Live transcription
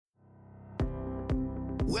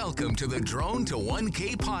Welcome to the Drone to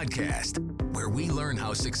 1K podcast, where we learn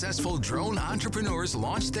how successful drone entrepreneurs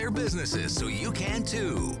launch their businesses so you can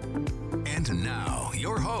too. And now,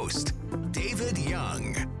 your host, David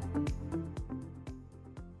Young.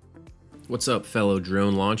 What's up, fellow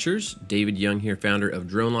drone launchers? David Young here, founder of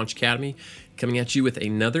Drone Launch Academy, coming at you with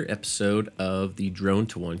another episode of the Drone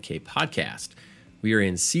to 1K podcast. We are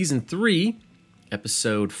in season 3,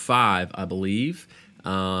 episode 5, I believe.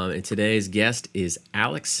 And today's guest is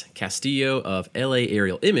Alex Castillo of LA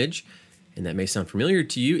Aerial Image. And that may sound familiar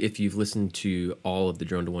to you if you've listened to all of the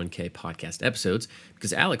Drone to 1K podcast episodes,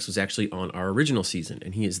 because Alex was actually on our original season,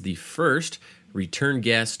 and he is the first return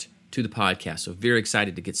guest to the podcast. So very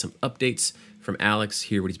excited to get some updates from Alex,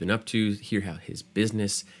 hear what he's been up to, hear how his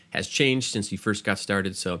business has changed since he first got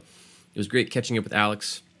started. So it was great catching up with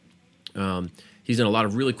Alex. He's done a lot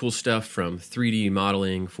of really cool stuff, from 3D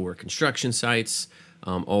modeling for construction sites,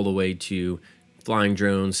 all the way to flying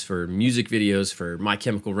drones for music videos for My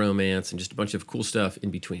Chemical Romance, and just a bunch of cool stuff in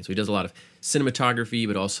between. So he does a lot of cinematography,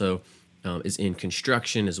 but also is in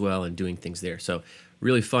construction as well and doing things there. So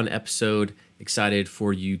really fun episode. Excited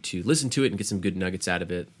for you to listen to it and get some good nuggets out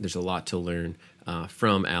of it. There's a lot to learn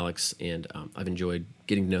from Alex, and I've enjoyed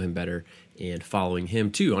getting to know him better and following him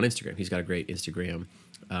too on Instagram. He's got a great Instagram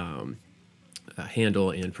handle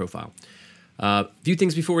and profile. A few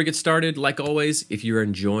things before we get started. Like always, if you're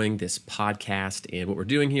enjoying this podcast and what we're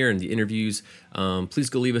doing here and the interviews,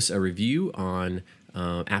 please go leave us a review on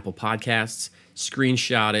Apple Podcasts.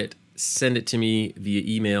 Screenshot it, send it to me via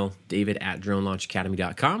email,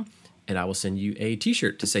 david@dronelaunchacademy.com, and I will send you a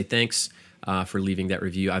t-shirt to say thanks for leaving that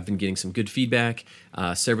review. I've been getting some good feedback.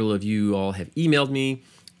 Several of you all have emailed me,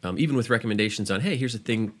 even with recommendations on, hey, here's a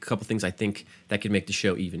couple things I think that could make the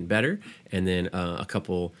show even better, and then a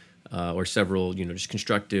couple or several, just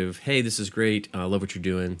constructive, hey, this is great, I love what you're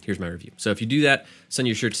doing, here's my review. So if you do that, send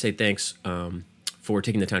you a shirt to say thanks for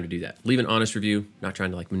taking the time to do that. Leave an honest review, not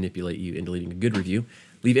trying to manipulate you into leaving a good review.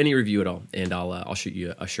 Leave any review at all, and I'll shoot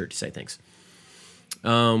you a shirt to say thanks.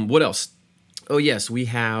 What else? Oh yes, we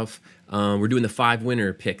have, we're doing the 5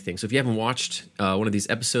 winner pick thing. So if you haven't watched one of these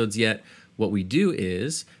episodes yet, what we do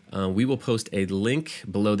is we will post a link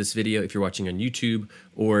below this video if you're watching on YouTube,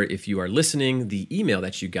 or if you are listening, the email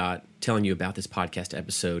that you got telling you about this podcast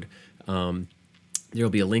episode, there will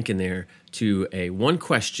be a link in there to a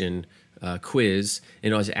 1-question quiz,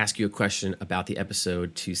 and I'll just ask you a question about the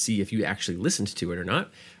episode to see if you actually listened to it or not.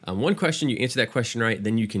 1 question, you answer that question right,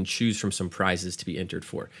 then you can choose from some prizes to be entered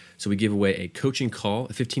for. So we give away a coaching call,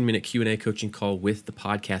 a 15-minute Q&A coaching call with the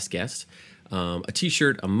podcast guest, a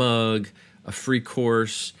t-shirt, a mug, a free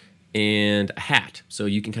course, and a hat. So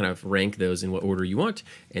you can kind of rank those in what order you want.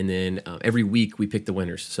 And then every week we pick the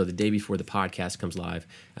winners. So the day before the podcast comes live,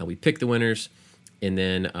 we pick the winners, and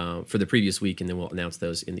then for the previous week, and then we'll announce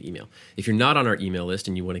those in the email. If you're not on our email list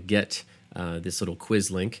and you want to get this little quiz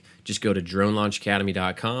link, just go to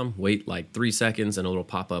dronelaunchacademy.com, wait like 3 seconds, and a little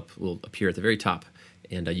pop-up will appear at the very top.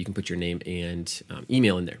 And you can put your name and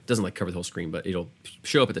email in there. It doesn't cover the whole screen, but it'll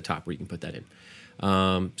show up at the top where you can put that in.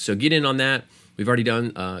 So get in on that. We've already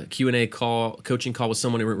done a Q&A coaching call with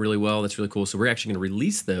someone who went really well. That's really cool. So we're actually going to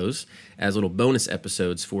release those as little bonus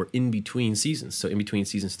episodes for in-between seasons. So in between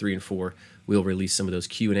seasons 3 and 4, we'll release some of those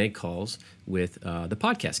Q&A calls with the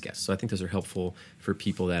podcast guests. So I think those are helpful for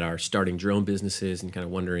people that are starting drone businesses and kind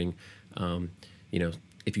of wondering,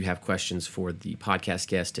 if you have questions for the podcast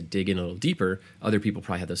guest to dig in a little deeper. Other people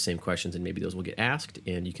probably have those same questions, and maybe those will get asked,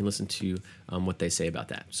 and you can listen to what they say about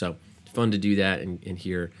that. So fun to do that and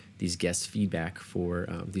hear these guests' feedback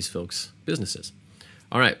for these folks' businesses.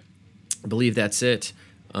 All right, I believe that's it.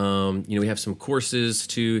 We have some courses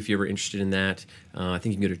too, if you're ever interested in that. I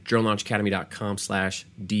think you can go to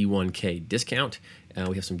dronelaunchacademy.com/D1K discount.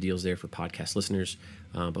 We have some deals there for podcast listeners.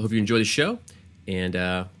 But hope you enjoy the show, and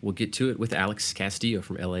we'll get to it with Alex Castillo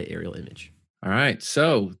from LA Aerial Image. All right,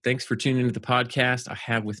 so thanks for tuning into the podcast. I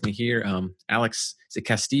have with me here Alex, is it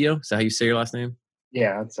Castillo? Is that how you say your last name?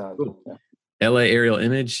 Yeah, that's cool. Yeah. LA Aerial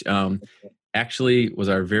Image actually was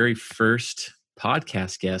our very first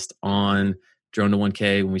podcast guest on Drone to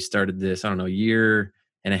 1K when we started this, a year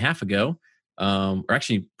and a half ago. Or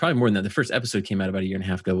actually probably more than that. The first episode came out about a year and a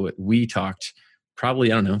half ago. We talked probably,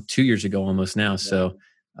 2 years ago almost now. Yeah. So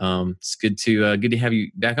it's good to have you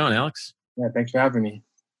back on, Alex. Yeah, thanks for having me.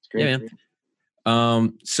 It's great. Yeah, man.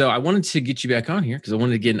 So I wanted to get you back on here because I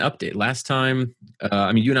wanted to get an update. Last time,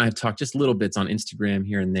 you and I had talked just little bits on Instagram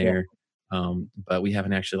here and there, but we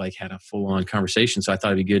haven't actually had a full-on conversation. So I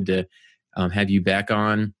thought it'd be good to have you back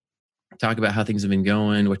on, talk about how things have been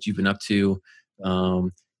going, what you've been up to,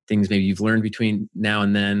 things maybe you've learned between now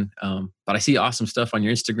and then. But I see awesome stuff on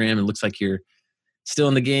your Instagram. It looks like you're still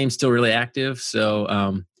in the game, still really active.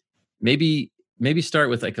 So maybe start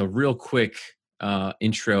with like a real quick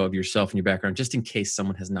intro of yourself and your background, just in case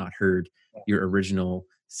someone has not heard your original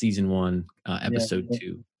season 1, episode Yeah.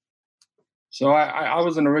 2. So I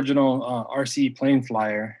was an original RC plane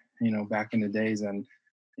flyer, back in the days, and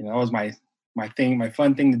that was my thing, my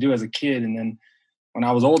fun thing to do as a kid. And then when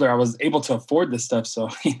I was older, I was able to afford this stuff, so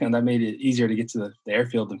that made it easier to get to the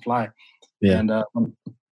airfield and fly. Yeah. And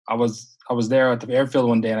I was there at the airfield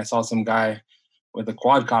one day, and I saw some guy with a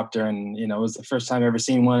quadcopter, and it was the first time I ever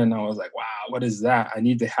seen one, and I was like, wow, what is that? I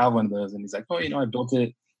need to have one of those. And he's like, oh, I built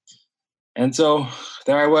it. And so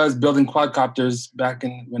there I was building quadcopters back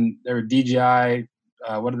in when there were DJI,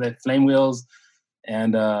 what are they, flame wheels,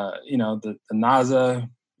 and the NASA,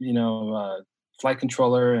 flight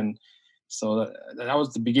controller, and so that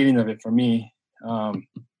was the beginning of it for me.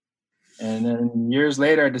 And then years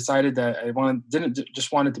later, I decided that I didn't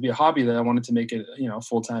just want it to be a hobby, that I wanted to make it a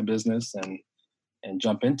full-time business and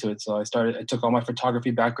jump into it. So I took all my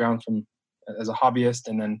photography background from as a hobbyist,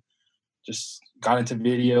 and then just got into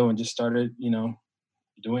video and just started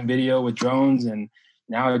doing video with drones. And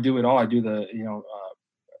now I do it all. I do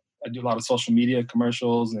I do a lot of social media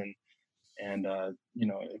commercials, and I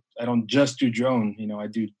don't just do drone.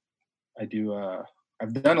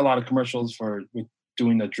 I've done a lot of commercials with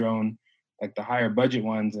doing the drone, like the higher budget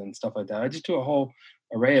ones and stuff like that. I just do a whole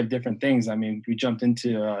array of different things. I mean, we jumped into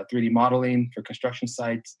 3D modeling for construction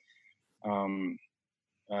sites, the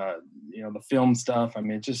film stuff. I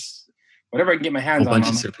mean, just whatever I can get my hands on. A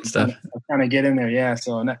bunch of different stuff. I kind of get in there. Yeah.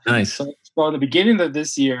 So nice. So at the beginning of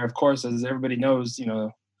this year, of course, as everybody knows,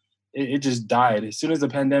 it just died. As soon as the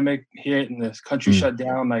pandemic hit and the country shut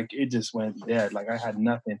down, like it just went dead. Like I had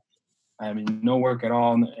nothing. I mean, no work at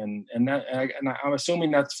all. And I'm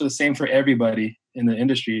assuming that's the same for everybody in the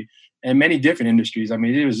industry and many different industries. I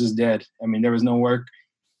mean, it was just dead. I mean, there was no work.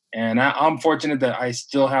 And I'm fortunate that I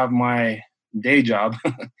still have my day job.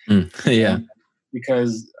 Yeah.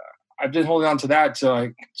 Because I've been holding on to that so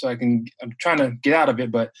I can, I'm trying to get out of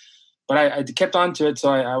it, but I kept on to it.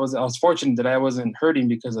 So I was fortunate that I wasn't hurting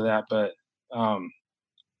because of that. But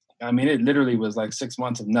I mean, it literally was like 6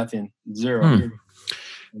 months of nothing, zero.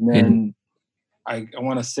 And then I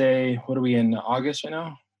want to say, what are we in August right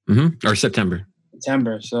now? Mm-hmm. Or September.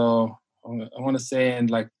 So I want to say in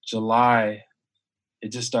like July,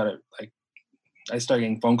 it just started like, I started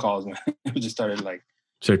getting phone calls, man. It just started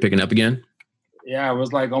picking up again. Yeah, it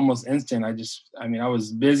was like almost instant. I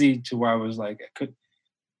was busy to where I was like,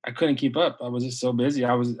 I couldn't keep up. I was just so busy.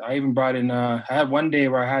 I even brought in, I had one day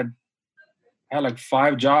where I had like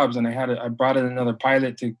 5 jobs, and I brought in another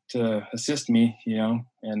pilot to assist me,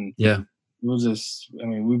 and yeah, it was just, I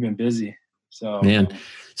mean, we've been busy. So, man.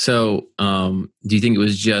 So, do you think it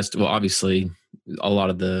was just, well, obviously a lot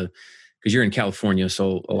of because you're in California,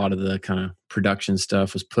 so a lot of the kind of production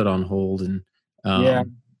stuff was put on hold, and, yeah.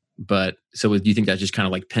 But so do you think that's just kind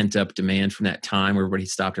of like pent up demand from that time where everybody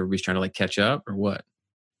stopped, everybody's trying to like catch up, or what?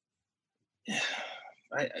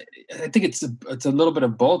 I think it's a little bit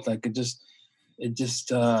of both. Like it just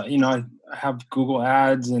I have Google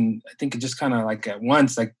ads, and I think it just kind of like at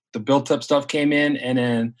once, like the built up stuff came in, and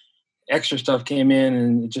then extra stuff came in,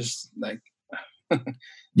 and it just like,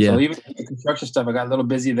 yeah. So even the construction stuff, I got a little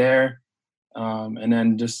busy there. And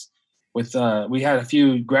then just with, we had a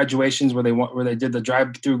few graduations where they did the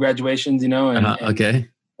drive-through graduations, and okay.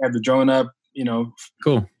 had the drone up,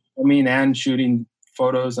 cool. And shooting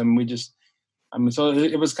photos. So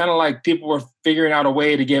it was kind of like people were figuring out a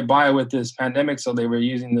way to get by with this pandemic. So they were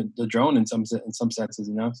using the drone in some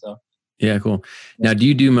senses, so. Yeah, cool. Now, do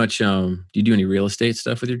you do much, do you do any real estate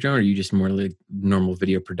stuff with your drone, or are you just more like normal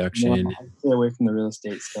video production? No, I stay away from the real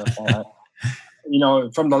estate stuff.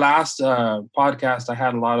 From the last podcast, I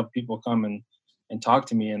had a lot of people come and talk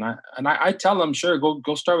to me, and I tell them, sure,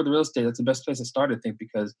 go start with the real estate. That's the best place to start, I think,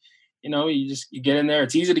 because, you get in there.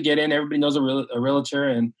 It's easy to get in. Everybody knows a realtor,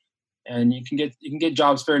 and you can get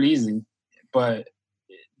jobs fairly easy, but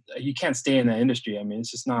you can't stay in that industry. I mean,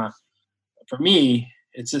 it's just not, for me,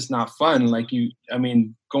 it's just not fun. Like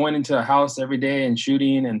going into a house every day and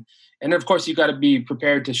shooting, and of course you got to be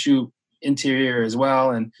prepared to shoot interior as well,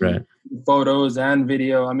 and right. Photos and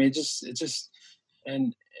video. I mean, it's just,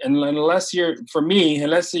 and unless you're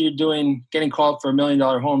getting called for $1 million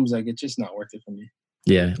homes, like it's just not worth it for me.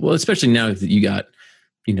 Yeah. Well, especially now that you got,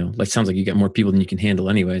 like sounds like you got more people than you can handle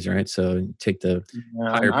anyways, right? So take the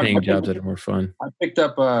higher paying jobs that are more fun. I picked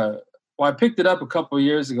it up a couple of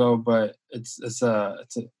years ago, but it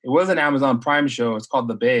was an Amazon Prime show. It's called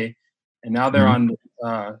The Bay, and now they're on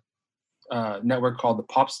network called the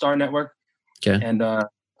Popstar Network. Okay. And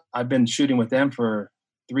I've been shooting with them for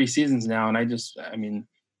 3 seasons now, and I mean,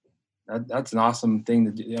 that's an awesome thing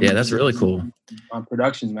to do. I mean, that's really cool. On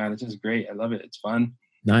productions, man, it's just great. I love it. It's fun.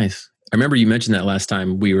 Nice. I remember you mentioned that last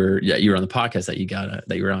time you were on the podcast that you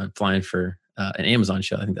were on flying for an Amazon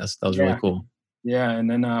show. I think that was really cool. Yeah, and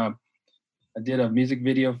then I did a music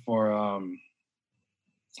video for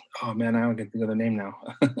oh man, I don't get the other name now.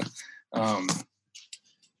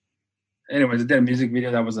 Anyways, I did a music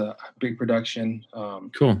video that was a big production.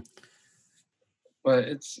 Cool. But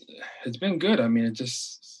it's been good. I mean,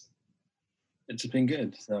 it's been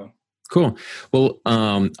good. So cool. Well,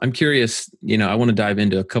 I'm curious. I want to dive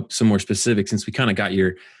into some more specifics since we kind of got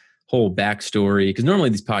your whole backstory. Because normally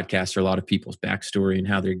these podcasts are a lot of people's backstory and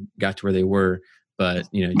how they got to where they were. But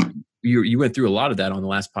you went through a lot of that on the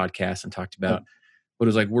last podcast and talked about what it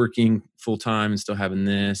was like working full time and still having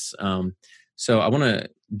this. So I want to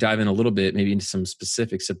dive in a little bit, maybe into some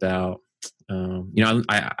specifics about.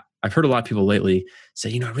 I've heard a lot of people lately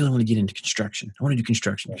say, I really want to get into construction. I want to do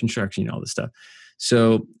construction, all this stuff.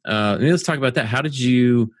 So maybe let's talk about that. How did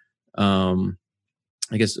you, how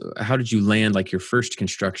did you land like your first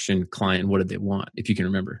construction client? And what did they want, if you can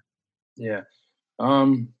remember? Yeah.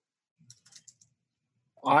 My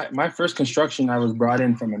first construction, I was brought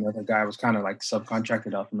in from another guy. I was kind of like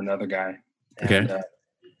subcontracted out from another guy. And, okay.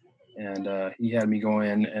 And he had me go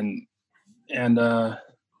in and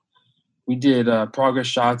we did progress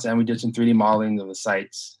shots, and we did some 3D modeling of the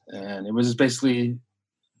sites. And it was just basically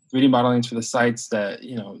 3D modeling for the sites that,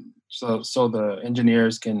 so the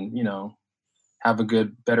engineers can, have a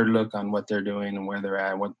better look on what they're doing and where they're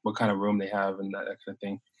at, what kind of room they have and that kind of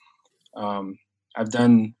thing. I've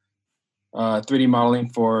done 3D modeling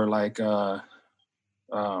for like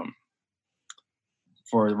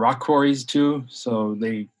for rock quarries too, so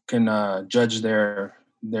they can judge their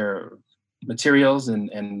materials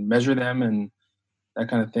and measure them and that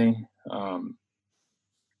kind of thing.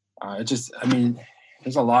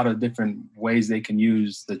 There's a lot of different ways they can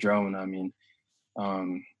use the drone. I mean,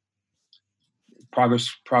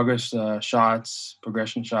 progression shots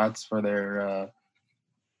for their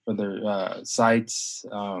sites.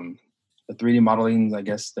 The 3D modeling, I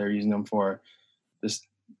guess they're using them for just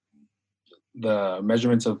the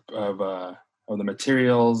measurements of the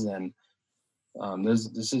materials, and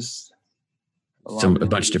this is a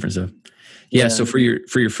bunch of different stuff. Yeah. So for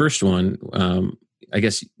your first one, I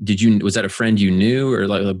guess was that a friend you knew or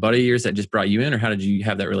like a buddy of yours that just brought you in, or how did you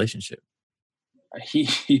have that relationship? He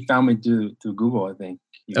found me through Google, I think.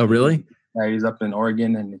 Oh, really? Yeah, he was up in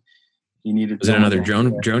Oregon and he needed. Was it another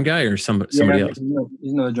drone guy or somebody else?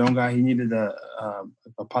 He's another drone guy. He needed a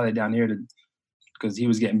pilot down here because he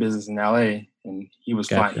was getting business in LA and he was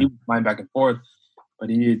flying. He was flying back and forth, but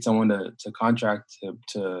he needed someone to contract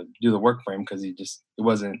to do the work for him because it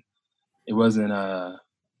wasn't working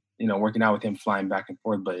out with him flying back and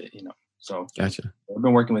forth. But so gotcha. I've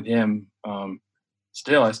been working with him. I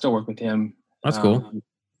still work with him. That's cool.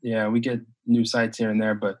 Yeah, we get new sites here and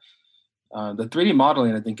there, but the 3D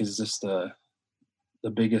modeling, I think, is just the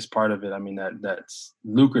biggest part of it. I mean, that's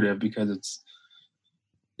lucrative because it's,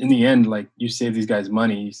 in the end, like, you save these guys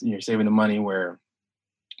money. You're saving the money where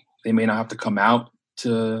they may not have to come out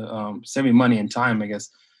to saving money and time, I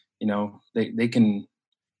guess. They can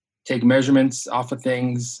take measurements off of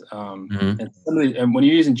things. And when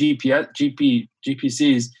you're using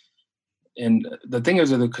GPCs, and the thing is,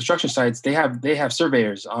 with the construction sites, they have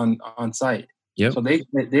surveyors on site. Yep. So they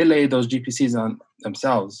lay those GPCs on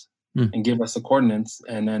themselves and give us the coordinates,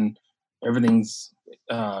 and then everything's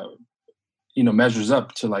measures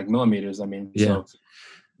up to like millimeters. I mean, yeah.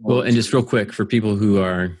 Well, and just real quick for people who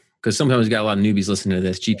are, because sometimes we got a lot of newbies listening to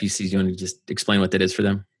this, GPCs. You want to just explain what that is for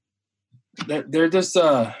them? They're just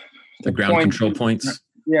the ground control points.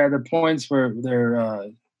 Yeah, the points where they're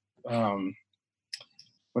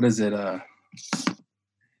what is it?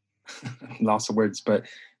 Lots of words, but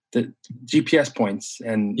the GPS points,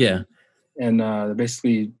 and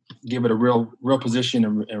basically give it a real position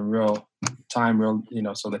and real time,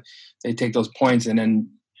 so that they take those points, and then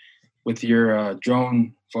with your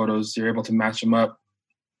drone photos, you're able to match them up,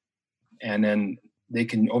 and then they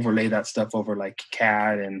can overlay that stuff over like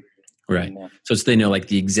CAD and. Right. So they know like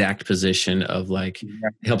the exact position of like, it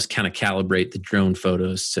helps kind of calibrate the drone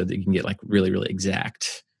photos so that you can get like really, really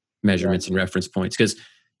exact measurements and reference points, because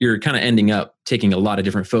you're kind of ending up taking a lot of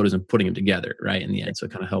different photos and putting them together, right, in the end. So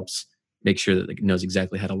it kind of helps make sure that it knows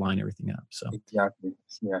exactly how to line everything up. So exactly.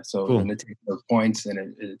 Yeah. So cool. Then it takes those points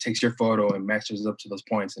and it takes your photo and matches up to those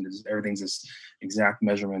points, and everything's just exact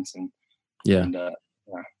measurements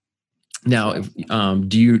Now,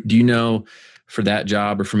 do you know, for that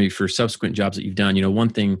job or for subsequent jobs that you've done, one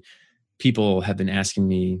thing people have been asking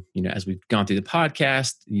me, as we've gone through the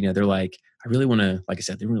podcast, they're like, I really want to, like I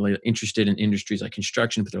said, they're really interested in industries like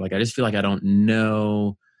construction, but they're like, I just feel like I don't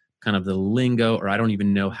know kind of the lingo, or I don't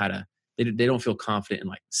even know how to, they don't feel confident in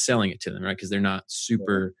like selling it to them, right? Because they're not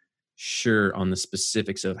super sure on the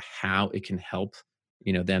specifics of how it can help,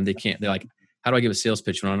 them. They're like, how do I give a sales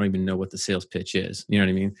pitch when I don't even know what the sales pitch is? You know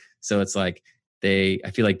what I mean? So it's like, I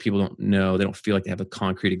feel like people don't know, they don't feel like they have a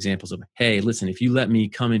concrete examples of, hey, listen, if you let me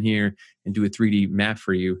come in here and do a 3D map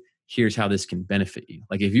for you, here's how this can benefit you.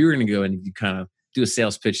 Like if you're going to go and you kind of do a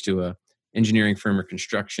sales pitch to a engineering firm or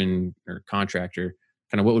construction or contractor,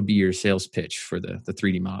 kind of what would be your sales pitch for the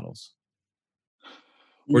 3D models?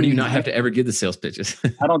 Or do you not have to ever give the sales pitches?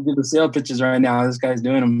 I don't do the sales pitches right now. This guy's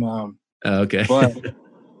doing them. Okay. But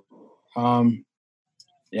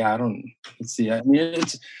yeah, I don't. Let's see. I mean,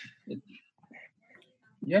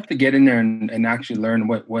 you have to get in there and actually learn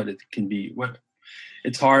what it can be.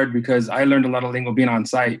 It's hard because I learned a lot of lingo being on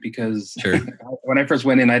site because sure. when I first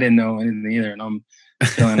went in, I didn't know anything either, and I'm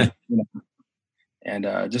feeling it,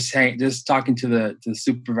 and just talking to the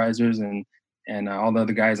supervisors and all the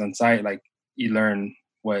other guys on site, like you learn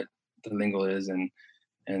what the lingo is and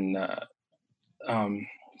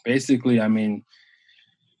basically, I mean,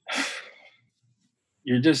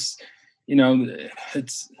 you're just,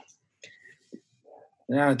 it's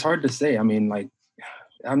hard to say. I mean, like,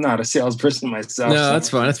 I'm not a salesperson myself. No, that's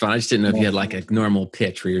fine. That's fine. I just didn't know if you had like a normal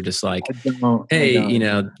pitch where you're just like, hey,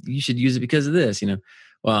 you should use it because of this,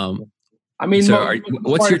 I mean, so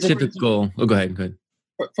what's your typical, go ahead.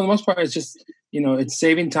 For the most part, it's just, it's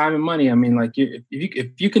saving time and money. I mean, like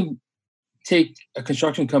if you can take a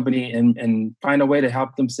construction company and find a way to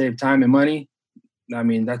help them save time and money, I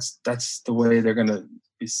mean, that's the way they're going to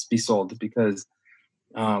be sold because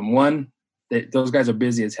one, those guys are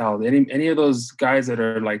busy as hell. Any of those guys that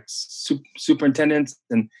are like superintendents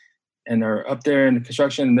and are up there in the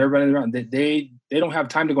construction and they're running around, they don't have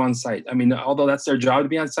time to go on site. I mean, although that's their job to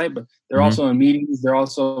be on site, but they're also in meetings. They're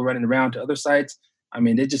also running around to other sites. I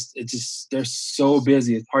mean, they're so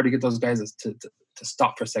busy. It's hard to get those guys to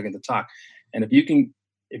stop for a second to talk. And if you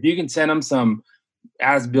can send them some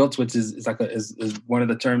as built, which is like is one of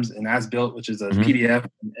the terms, an as built, which is a PDF,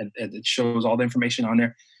 and it shows all the information on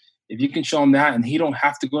there. If you can show him that, and he don't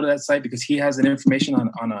have to go to that site because he has an information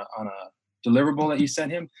on a deliverable that you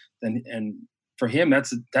sent him, then and for him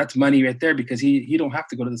that's money right there because he don't have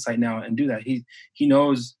to go to the site now and do that. He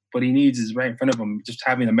knows what he needs is right in front of him. Just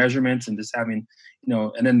having the measurements and just having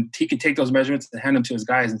and then he can take those measurements and hand them to his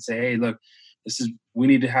guys and say, hey, look, we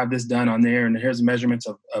need to have this done on there, and here's the measurements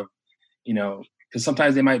of because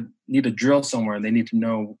sometimes they might need to drill somewhere and they need to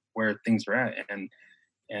know where things are at, and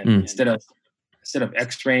instead of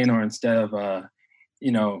x-raying or instead of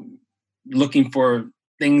looking for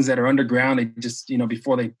things that are underground, they just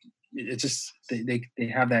before they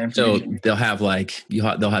have that information. So they'll have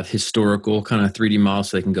they'll have historical kind of 3D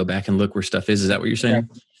models so they can go back and look where stuff is. Is that what you're saying?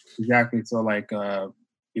 Exactly. So like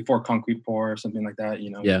before concrete pour or something like that,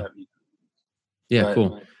 Yeah,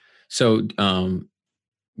 cool. So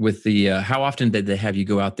with the how often did they have you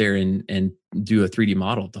go out there and do a 3D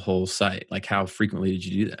model of the whole site? Like how frequently did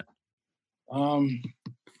you do that?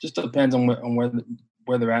 Just depends on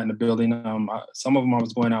where they're at in the building. Some of them I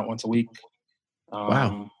was going out once a week.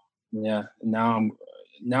 Wow. Yeah. Now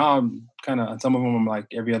I'm kind of, some of them I'm like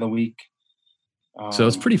every other week. So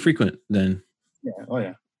it's pretty frequent then. Yeah. Oh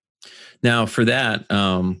yeah. Now for that,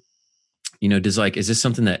 is this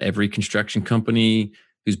something that every construction company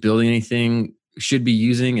who's building anything should be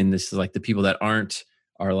using? And this is like the people that aren't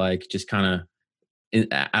are like just kind of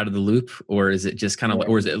out of the loop, or is it just kind of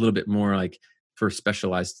or is it a little bit more like for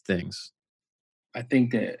specialized things? I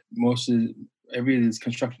think that every of these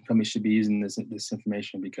construction companies should be using this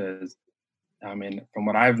information because, I mean, from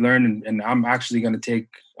what I've learned, and I'm actually going to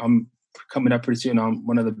I'm coming up pretty soon on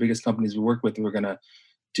one of the biggest companies we work with. We're going to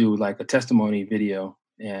do like a testimony video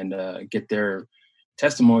and get their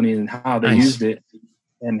testimony and how they used it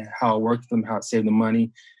and how it worked for them, how it saved them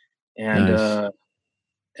money. And,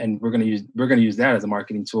 and we're going to use that as a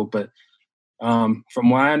marketing tool. But from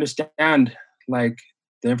what I understand, like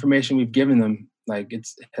the information we've given them, like it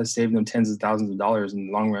has saved them tens of thousands of dollars in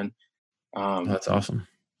the long run. That's awesome.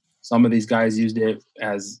 Some of these guys used it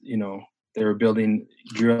as, they were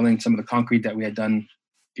drilling some of the concrete that we had done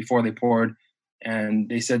before they poured. And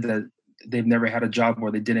they said that they've never had a job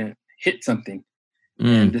where they didn't hit something.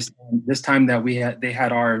 And this time that they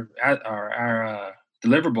had our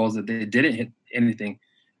deliverables that they didn't hit anything.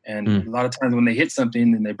 And a lot of times when they hit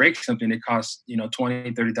something and they break something, it costs,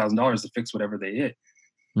 $20,000, $30,000 to fix whatever they hit.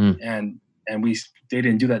 And they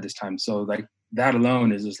didn't do that this time. So like that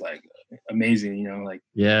alone is just like amazing, you know, like,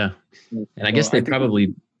 yeah. And I guess so I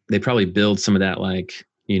think, they probably build some of that, like,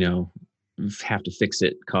 you know, have to fix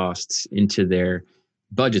it costs into their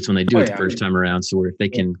budgets when they do oh it the yeah, first time around. So if they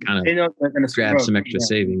yeah, can kind of they know they're going to grab screw up. some extra Yeah.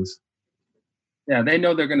 savings. Yeah, they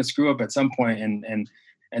know they're going to screw up at some point, and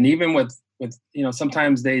even with you know,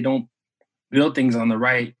 sometimes they don't build things on the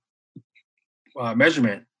right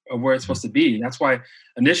measurement of where it's supposed to be. That's why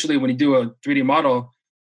initially when you do a 3D model,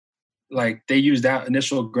 like they use that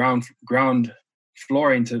initial ground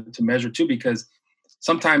flooring to measure too, because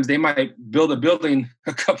sometimes they might build a building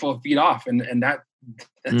a couple of feet off, and that's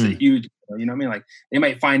a huge, you know what I mean? Like they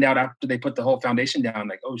might find out after they put the whole foundation down,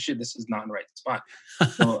 like, oh shit, this is not in the right spot.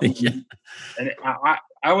 So Yeah. and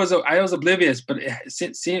I was oblivious, but I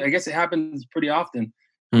guess it happens pretty often.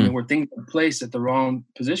 I mean, where things are placed at the wrong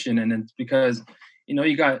position, and it's because, you know,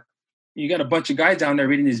 you got a bunch of guys down there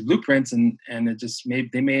reading these blueprints, and it just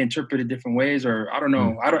they may interpret it different ways, or I don't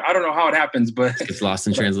know. I don't know how it happens, but It's lost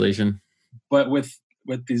in translation. But with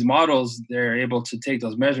these models, they're able to take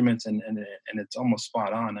those measurements, and it's almost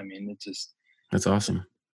spot on. I mean, That's awesome.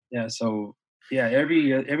 Yeah. So yeah,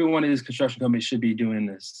 every one of these construction companies should be doing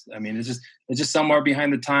this. I mean, it's just somewhere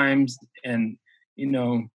behind the times, and you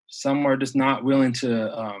know, some are just not willing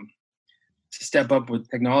to step up with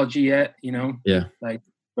technology yet. You know, Yeah. like,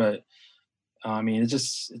 but I mean, it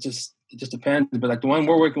just depends. But like the one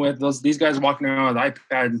we're working with, these guys walking around with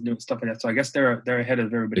iPads and doing stuff like that. So I guess they're ahead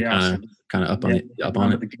of everybody else. Kind of up on it.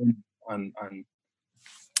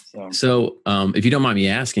 So if you don't mind me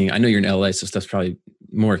asking, I know you're in LA, so stuff's probably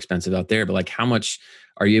more expensive out there. But like, how much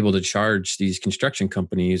are you able to charge these construction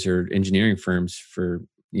companies or engineering firms for,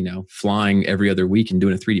 you know, flying every other week and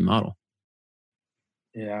doing a 3D model?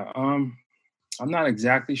 Yeah, I'm not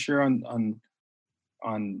exactly sure on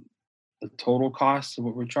the total cost of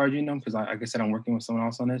what we're charging them, because like I said, I'm working with someone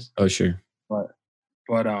else on this. Oh, sure. But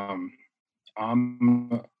I'm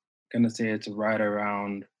gonna say it's right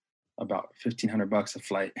around about $1,500 a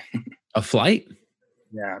flight. A flight?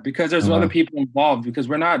 Yeah, because there's other people involved. Because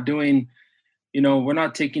we're not doing, you know, we're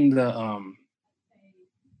not taking the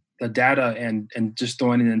data and just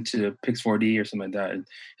throwing it into Pix4D or something like that.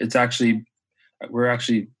 It's actually, we're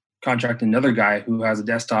actually contracting another guy who has a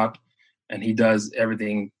desktop, and he does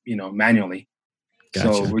everything, you know, manually.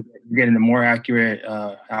 Gotcha. So we're getting a more accurate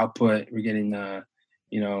output. We're getting,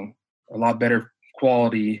 you know, a lot better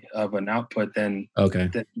quality of an output than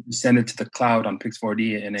that you send it to the cloud on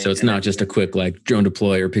Pix4D. And so it's not just a quick like drone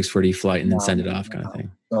deploy or Pix4D flight and then send it off kind of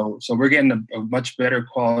thing. So we're getting a much better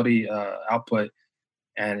quality output,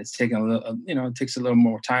 and it's taking a little, you know, it takes a little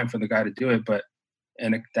more time for the guy to do it, but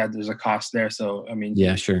that there's a cost there. So I mean,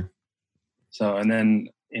 yeah, sure. So and then,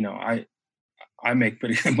 you know, I make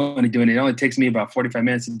pretty good money doing it. It only takes me about 45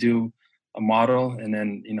 minutes to do a model, and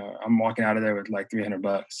then, you know, I'm walking out of there with like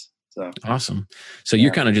 $300. So awesome. So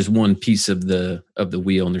you're kind of just one piece of the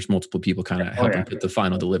wheel, and there's multiple people kind of helping put the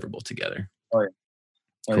final deliverable together. Oh yeah.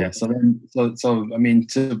 Oh cool. Yeah. So then, so I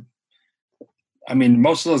mean,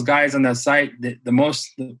 most of those guys on that site, the most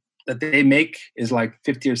that they make is like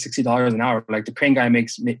 $50 or $60 an hour. Like the crane guy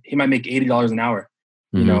he might make $80 an hour,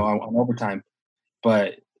 you know, on overtime.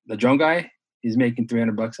 But the drone guy, he's making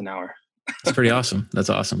 $300 an hour. That's pretty awesome. That's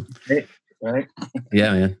awesome. Right?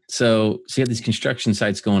 Yeah, man. So you have these construction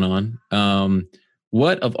sites going on.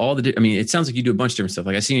 What of all I mean, it sounds like you do a bunch of different stuff.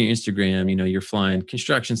 Like I see on your Instagram, you know, you're flying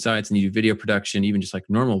construction sites and you do video production, even just like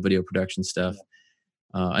normal video production stuff.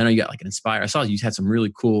 I know you got like an Inspire. I saw you had some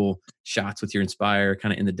really cool shots with your Inspire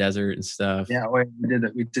kind of in the desert and stuff. Yeah,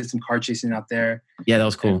 we did some car chasing out there. Yeah, that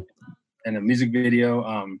was cool. And a music video.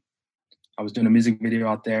 I was doing a music video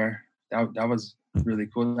out there. That was really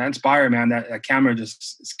cool. That Inspire, man, that camera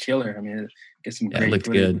just is killer. I mean, it gets some great. It looked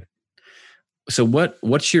good. So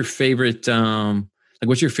what's your favorite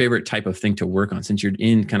what's your favorite type of thing to work on, since you're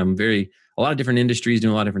in kind of a lot of different industries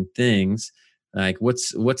doing a lot of different things? Like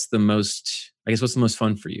what's the most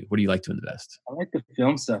fun for you? What do you like doing the best? I like the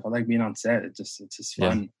film stuff. I like being on set. It's just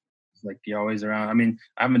fun. Yeah. Like you're always around. I mean,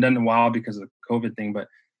 I haven't done it in a while because of the COVID thing, but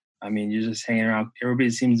I mean, you're just hanging around. Everybody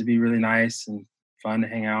seems to be really nice and fun to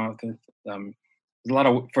hang out with.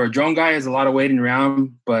 There's for a drone guy, there's a lot of waiting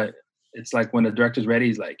around, but it's like when the director's ready,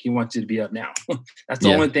 he's like, he wants you to be up now. That's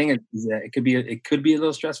the only thing. It could be a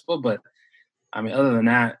little stressful, but I mean, other than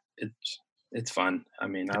that, it's fun. I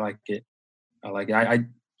mean, I like it.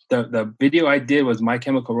 The video I did was My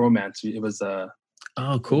Chemical Romance. It was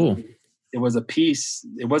oh, cool. It was a piece.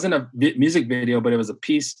 It wasn't a music video, but it was a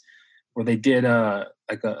piece where they did I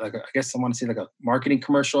guess I want to say like a marketing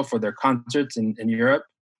commercial for their concerts in Europe.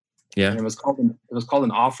 Yeah. And it was called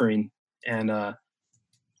An Offering. And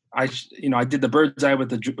I did the bird's eye with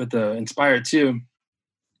the Inspire too.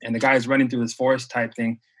 and the guy's running through this forest type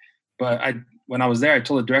thing. But when I was there, I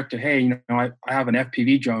told the director, hey, I have an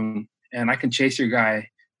FPV drone and I can chase your guy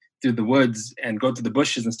through the woods and go through the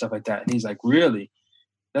bushes and stuff like that. And he's like, really?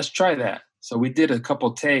 Let's try that. So we did a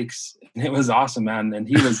couple takes and it was awesome, man. And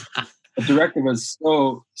the director was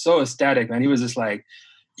so ecstatic, man. He was just like,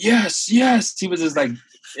 yes. He was just like,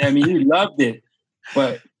 he loved it,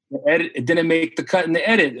 but the edit, it didn't make the cut in the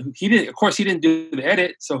edit. He didn't do the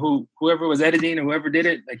edit. So whoever was editing or whoever did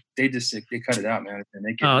it, like they cut it out, man.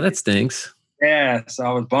 That stinks. Yeah. So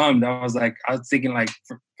I was bummed. I was thinking like,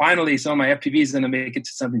 finally, some of my FPV is going to make it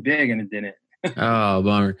to something big, and it didn't. Oh,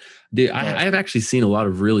 bummer. Dude, I've actually seen a lot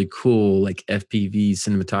of really cool like FPV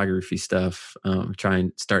cinematography stuff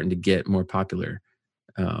starting to get more popular.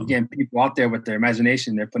 Again, people out there with their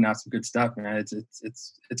imagination, they're putting out some good stuff, man. It's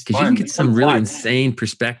because you can get some really insane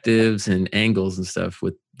perspectives and angles and stuff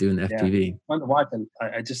with doing the FPV. It's fun to watch.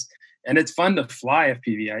 And it's fun to fly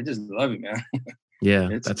FPV. I just love it, man.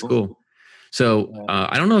 Yeah, that's cool. So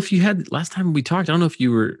I don't know if you had last time we talked. I don't know if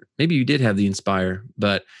maybe you did have the Inspire,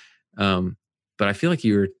 but I feel like I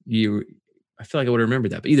feel like I would remember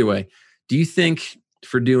that. But either way, do you think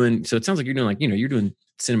for doing? So it sounds like you're doing you're doing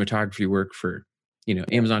cinematography work for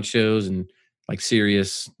Amazon shows and like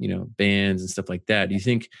serious bands and stuff like that. Do you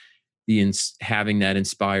think having that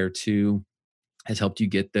Inspire 2 has helped you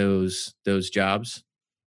get those jobs?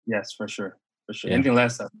 Yes, for sure. Yeah. Anything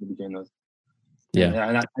less, I would be doing those.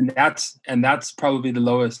 Yeah. And that's probably the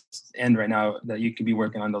lowest end right now that you could be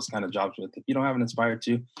working on those kind of jobs with. If you don't have an Inspire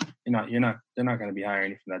 2, they're not going to be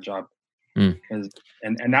hiring you for that job. Because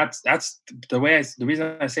and that's the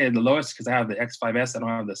reason I say the lowest, because I have the X5S, I don't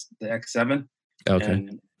have the X7. Okay.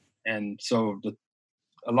 And so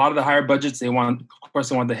a lot of the higher budgets, they want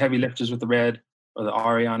the heavy lifters with the red or the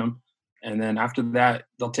RA on them. And then after that,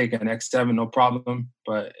 they'll take an X7, no problem.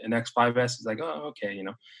 But an X5S is like, oh, okay,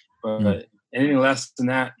 But anything less than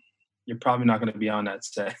that, you're probably not going to be on that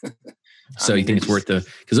set. So you think it's worth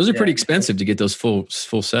because those are pretty expensive to get those full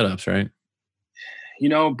setups, right?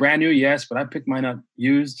 Brand new, yes, but I picked mine up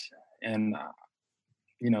used, and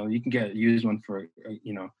you can get a used one for,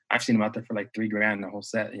 I've seen them out there for like $3,000 the whole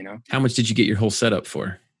set. How much did you get your whole setup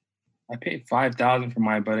for? I paid $5,000 for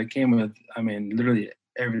mine, but it came with, literally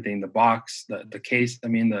everything: the box, the case.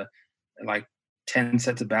 The like 10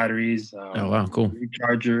 sets of batteries. Oh wow, cool.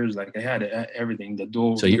 Rechargers, like I had everything. The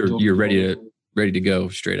dual. So you're ready to go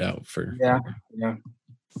straight out for. Yeah.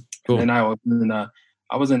 Cool. And then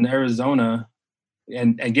I was in Arizona,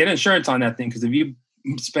 and get insurance on that thing, because if you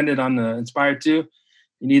spend it on the Inspire 2,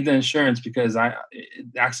 you need the insurance, because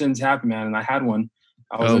accidents happen, man. And I had one.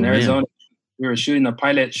 I was in Arizona. Man. We were shooting a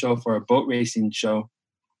pilot show for a boat racing show.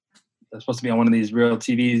 It's supposed to be on one of these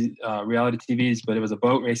reality TVs, but it was a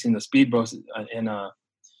boat racing, the speedboats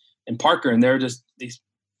in Parker, and they're just these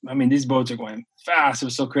boats are going fast. It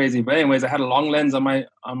was so crazy. But anyways, I had a long lens on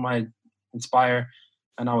my Inspire,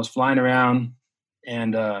 and I was flying around,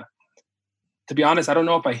 and to be honest, I don't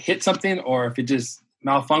know if I hit something or if it just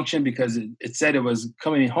malfunctioned, because it said it was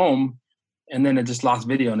coming home, and then it just lost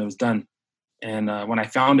video and it was done. And when I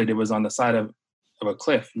found it, it was on the side of a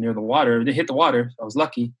cliff near the water. It didn't hit the water. I was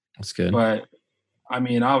lucky. That's good. But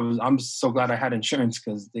I'm so glad I had insurance,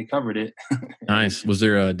 because they covered it. Nice. Was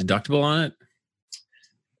there a deductible on it?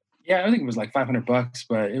 Yeah, I think it was like $500,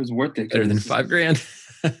 but it was worth it. Better than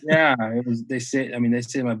 $5,000. Yeah, it was. They saved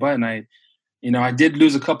my butt, and I did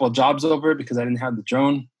lose a couple of jobs over it because I didn't have the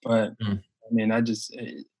drone. But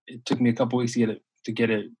it took me a couple of weeks to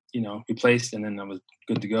get it replaced, and then I was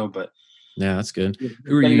good to go. But yeah, that's good.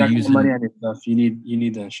 Who are you using? Money on your stuff. You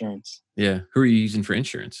need the insurance. Yeah. Who are you using for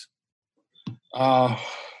insurance?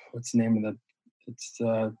 What's the name of it's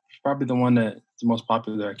probably the one that's the most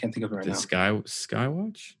popular. I can't think of it right now.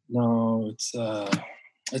 Skywatch? No,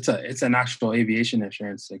 it's an actual aviation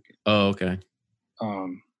insurance. Like, oh, okay. I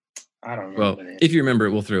don't remember. Well, the name. If you remember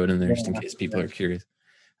it, we'll throw it in there just in case people are curious.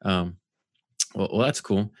 Well, that's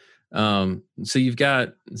cool. So you've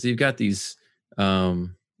got these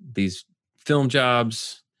film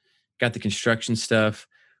jobs, got the construction stuff.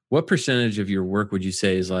 What percentage of your work would you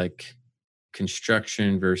say is like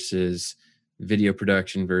construction versus video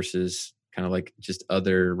production versus kind of like just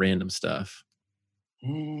other random stuff?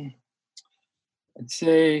 I'd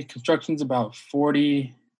say construction's about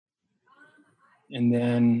 40, and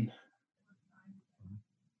then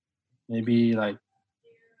maybe like,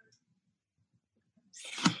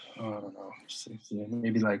 I don't know, 60,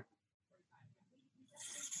 maybe like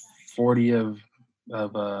 40 of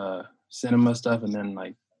cinema stuff, and then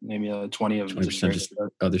like maybe 20 of 20% just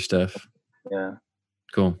other stuff. Yeah.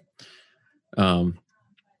 Cool.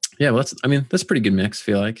 Yeah, well, that's a pretty good mix, I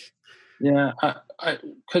feel like. Yeah,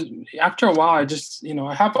 because after a while, I just,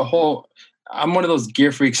 I have I'm one of those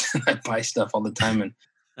gear freaks that buy stuff all the time. And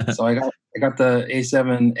so I got the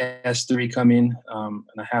A7S3 coming, and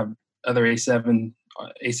I have other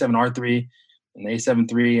A7R3 and the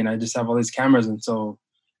A7 III, and I just have all these cameras. And so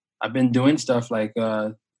I've been doing stuff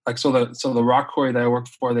so the rock quarry that I work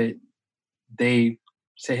for, they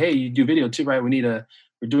say, hey, you do video too, right? We're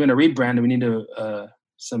doing a rebrand, and we need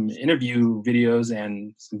some interview videos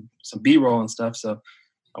and some B-roll and stuff. So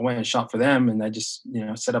I went and shot for them, and I just,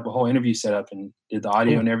 set up a whole interview setup and did the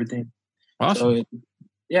audio and everything. Awesome.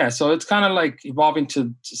 So it's kind of like evolving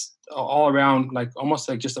to just all around, like almost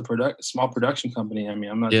like just a small production company. I mean,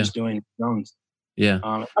 I'm not just doing drones. Yeah.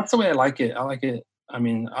 That's the way I like it. I like it. I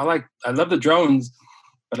mean, I love the drones,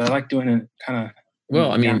 but I like doing it kind of.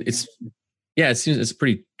 Well, I mean, it seems it's a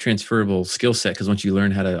pretty transferable skill set, because once you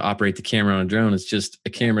learn how to operate the camera on a drone, it's just a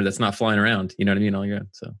camera that's not flying around. You know what I mean? All your own.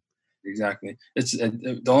 So exactly. It's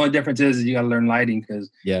the only difference is you got to learn lighting, because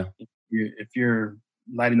if you're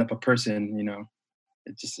lighting up a person,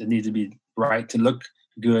 it needs to be right to look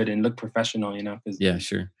good and look professional. Yeah,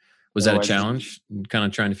 sure. Was that a challenge? Kind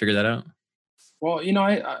of trying to figure that out? Well,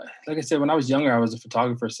 I like I said, when I was younger, I was a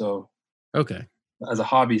photographer, so okay. As a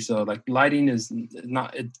hobby, so like lighting is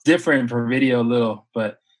it's different for video a little,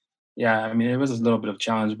 but yeah, I mean, it was a little bit of a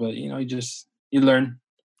challenge, but you learn.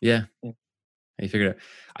 Yeah. You figure it out.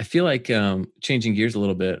 I feel like changing gears a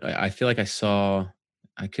little bit. I feel like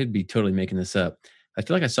I could be totally making this up. I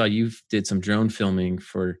feel like I saw you did some drone filming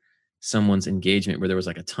for someone's engagement where there was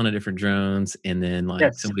like a ton of different drones, and then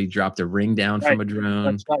somebody dropped a ring down from a drone.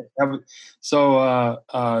 That's right. So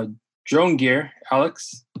drone gear,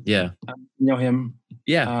 Alex. Yeah. You know him.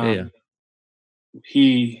 Yeah.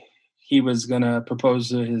 He was gonna propose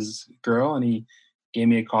to his girl, and he gave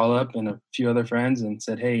me a call up and a few other friends and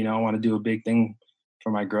said, hey, I want to do a big thing for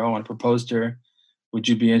my girl. I want to propose to her. Would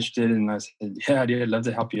you be interested? And I said, yeah, dude, I'd love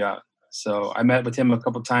to help you out. So I met with him a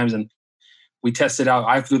couple of times, and we tested out.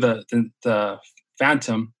 I flew the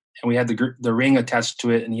Phantom, and we had the ring attached to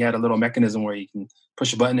it, and he had a little mechanism where you can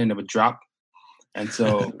push a button and it would drop. And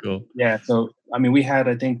so, cool. Yeah. So, I mean, we had,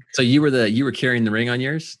 I think. So you were carrying the ring on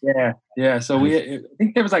yours? Yeah. Yeah. So nice. I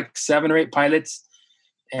think there was like 7 or 8 pilots,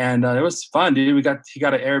 and it was fun, dude. He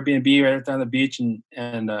got an Airbnb right down the beach, and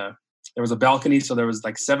there was a balcony. So there was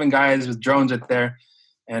like 7 guys with drones right there.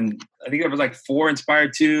 And I think there was like 4 Inspire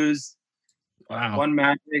 2s, wow, 1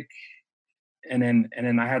 Magic. And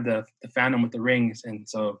then I had the Phantom with the rings. And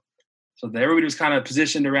so everybody was kind of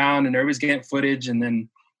positioned around, and everybody's getting footage. And then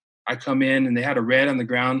I come in, and they had a red on the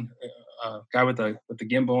ground, guy with the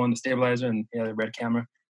gimbal and the stabilizer, and he had a red camera.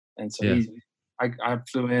 And so I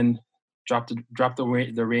flew in, dropped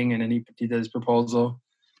the ring, and then he did his proposal,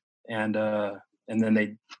 and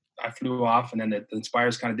then I flew off, and then the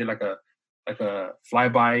Inspires kind of did like a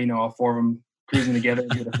flyby, all 4 of them cruising together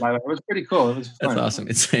and did a flyby. It was pretty cool. It was fun. That's awesome.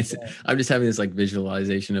 I'm just having this like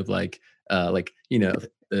visualization of like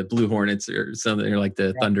the Blue Hornets or something, or like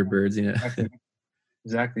the Thunderbirds,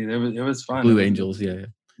 Exactly. It was fun. Blue Angels, yeah. It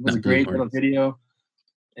was a great little video.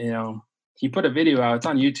 He put a video out. It's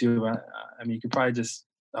on YouTube. I mean, you could probably just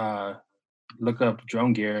look up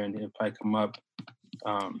drone gear, and it'll probably come up.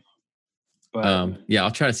 I'll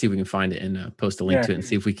try to see if we can find it and post a link to it and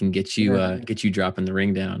see if we can get you dropping the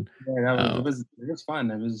ring down. Yeah, it was fun.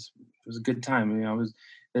 It was a good time.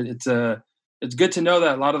 It's good to know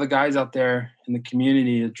that a lot of the guys out there in the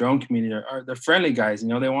community, the drone community, they're friendly guys.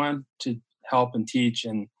 They want to help and teach,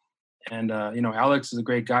 and Alex is a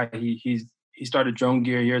great guy. He started drone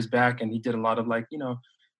gear years back, and he did a lot of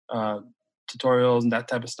tutorials and that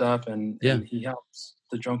type of stuff, and he helps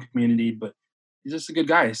the drone community. But he's just a good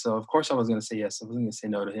guy, so of course I was going to say yes. I wasn't going to say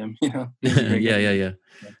no to him. Yeah. No,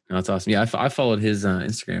 that's awesome. Yeah, I followed his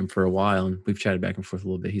Instagram for a while, and we've chatted back and forth a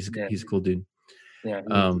little bit. He's a cool dude. Yeah.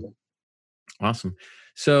 Awesome.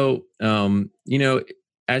 So,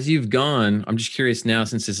 as you've gone, I'm just curious now,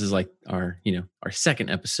 since this is like our second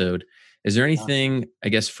episode, is there anything, I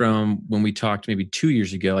guess, from when we talked maybe 2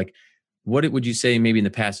 years ago, like what would you say maybe in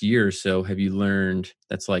the past year or so have you learned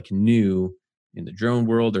that's like new in the drone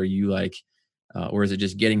world? Or you like, or is it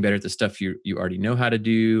just getting better at the stuff you already know how to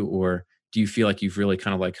do? Or do you feel like you've really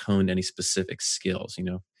kind of like honed any specific skills?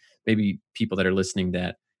 Maybe people that are listening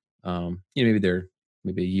that, maybe they're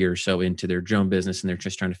maybe a year or so into their drone business, and they're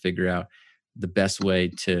just trying to figure out the best way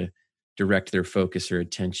to direct their focus or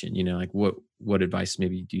attention. Like what advice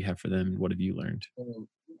maybe do you have for them? And what have you learned?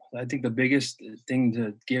 I think the biggest thing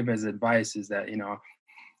to give as advice is that,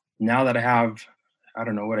 now that I have, I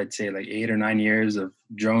don't know what I'd say, like 8 or 9 years of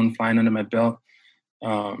drone flying under my belt,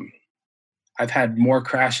 I've had more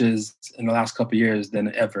crashes in the last couple of years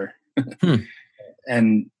than ever.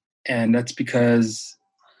 and that's because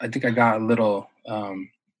I think I got a little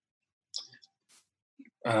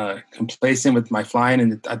complacent with my flying,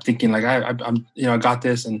 and I'm thinking like I'm I got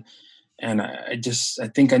this, and I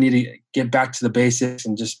think I need to get back to the basics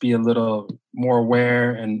and just be a little more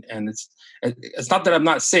aware, and it's not that I'm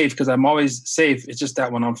not safe, because I'm always safe. It's just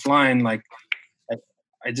that when I'm flying, like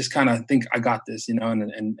I just kind of think I got this, and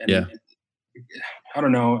Yeah. I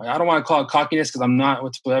don't know. I don't want to call it cockiness, because I'm not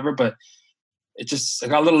whatsoever, but I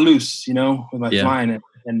got a little loose, with my Yeah. flying.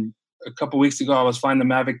 And a couple of weeks ago, I was flying the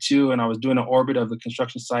Mavic 2, and I was doing an orbit of the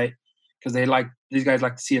construction site, because these guys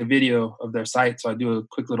like to see a video of their site. So I do a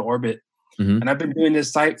quick little orbit. Mm-hmm. And I've been doing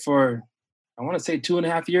this site for, I want to say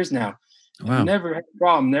 2.5 years now. Wow. Never had a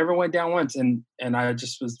problem, never went down once. And I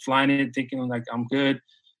just was flying it thinking like I'm good.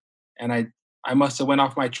 And I must have went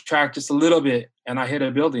off my track just a little bit, and I hit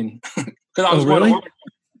a building. Because I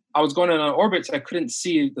was going in an orbit, so I couldn't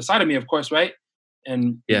see the side of me, of course, right?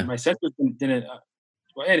 And my sensors didn't.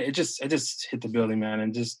 It just hit the building, man,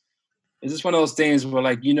 and it's just one of those things where,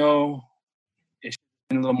 like, it's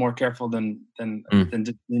been a little more careful than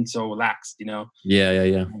just being so relaxed, Yeah.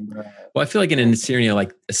 And, Well, I feel like in a scenario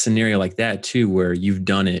like that too, where you've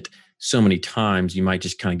done it so many times, you might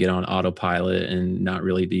just kind of get on autopilot and not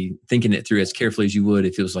really be thinking it through as carefully as you would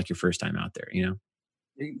if it was like your first time out there,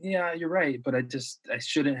 Yeah, you're right, but I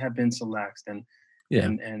shouldn't have been so lax. And Yeah.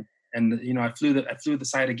 and I flew the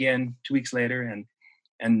site again 2 weeks later, and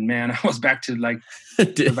man, I was back to like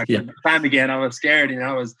time again. I was scared,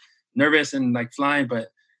 I was nervous and like flying, but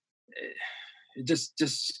it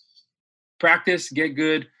just practice, get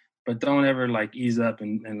good, but don't ever like ease up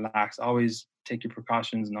and lax. Always take your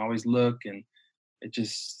precautions and always look. And it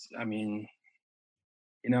just, I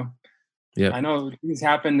know things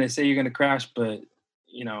happen. They say you're going to crash, but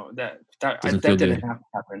that didn't have to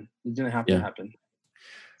happen. It didn't have to happen.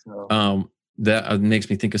 So that makes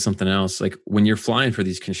me think of something else. Like when you're flying for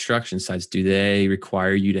these construction sites, do they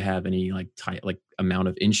require you to have any like amount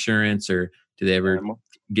of insurance, or do they ever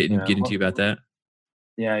get into you about that?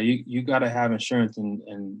 Yeah, you got to have insurance,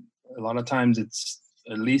 and a lot of times it's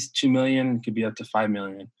at least 2 million. It could be up to 5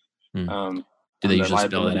 million. Do they usually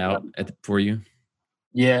spell it out for you?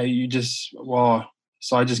 Yeah,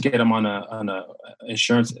 so I just get them on a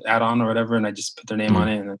insurance add-on or whatever, and I just put their name on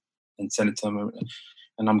it and send it to them,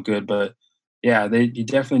 and I'm good. But yeah, you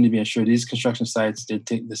definitely need to be insured. These construction sites,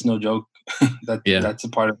 it's no joke. That's a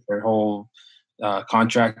part of their whole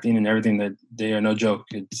contracting and everything. That they are no joke.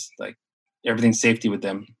 It's like everything's safety with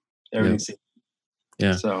them. Everything's safety.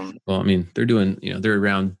 Yeah. So, well, I mean, they're doing, they're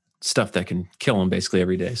around stuff that can kill them basically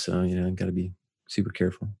every day. So, got to be super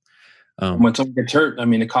careful. When someone gets hurt,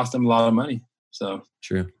 it costs them a lot of money. So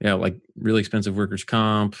true. Yeah. Like really expensive workers'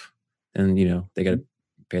 comp, and, they got to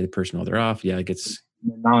pay the person while they're off. Yeah. It gets.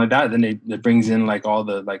 Not only that, then it brings in like all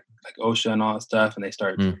the like OSHA and all that stuff, and they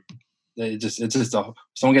start.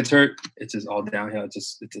 Someone gets hurt, it's just all downhill.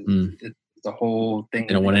 It's the whole thing.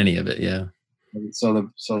 They don't want any of it. Yeah. So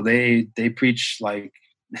they preach like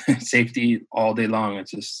safety all day long.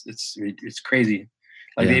 It's crazy.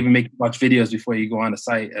 Like they even make you watch videos before you go on a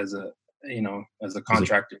site as a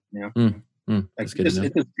contractor. It's just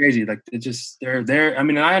crazy. Like it's just they're.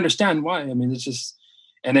 And I understand why. It's just.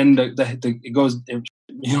 And then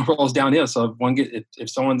it rolls downhill. So if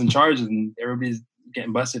someone's in charge, and everybody's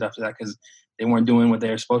getting busted after that because they weren't doing what they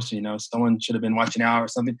were supposed to. Someone should have been watching out or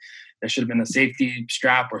something. There should have been a safety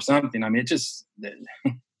strap or something. It just.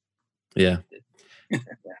 Yeah.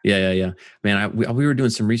 Yeah. Man, we were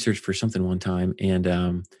doing some research for something one time, and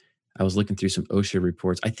I was looking through some OSHA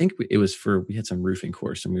reports. I think it was we had some roofing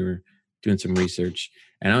course, and we were doing some research,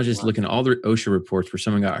 and I was just looking at all the OSHA reports where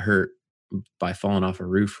someone got hurt by falling off a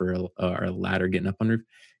roof or a ladder getting up on roof.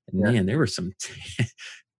 And man, there were some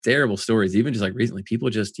terrible stories. Even just like recently, people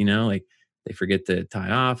just, like they forget to tie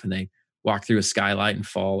off and they walk through a skylight and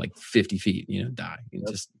fall like 50 feet, die.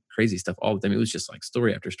 Just crazy stuff all the time. It was just like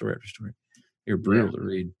story after story after story. They were brutal to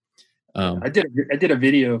read. I did a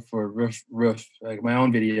video for roof, like my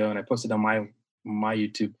own video, and I posted on my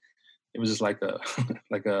YouTube. It was just like a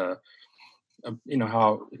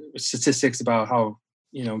how statistics about how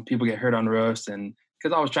people get hurt on roofs, and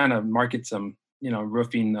because I was trying to market some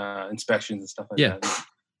roofing inspections and stuff like that.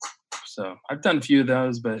 So I've done a few of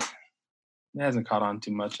those, but it hasn't caught on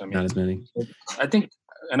too much. Not as many. I think,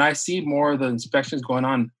 and I see more of the inspections going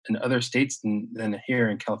on in other states than here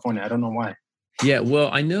in California. I don't know why. Yeah, well,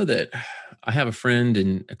 I know that I have a friend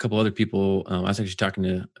and a couple other people. I was actually talking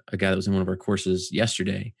to a guy that was in one of our courses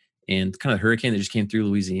yesterday, and kind of the hurricane that just came through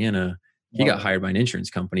Louisiana, he got hired by an insurance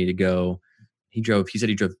company to go. He said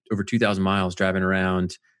he drove over 2,000 miles driving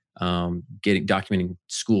around documenting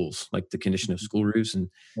schools, like the condition of school roofs. And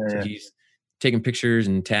so Yeah. he's taking pictures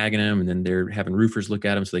and tagging them, and then they're having roofers look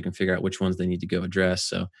at them so they can figure out which ones they need to go address.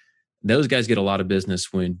 So those guys get a lot of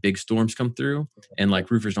business when big storms come through, and like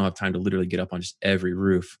roofers don't have time to literally get up on just every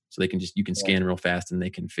roof. So they can you can scan real fast and they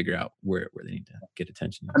can figure out where they need to get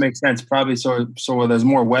attention. That makes sense. Probably so where there's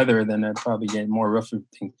more weather, then I'd probably get more roofing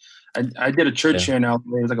things. I did a church here in LA.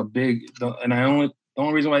 It was like a big, and the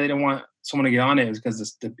only reason why they didn't want someone to get on it is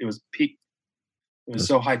because it was peak. It was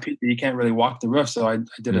so high peak that you can't really walk the roof. So I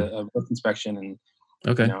did a roof inspection, and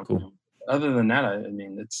Cool. Other than that, I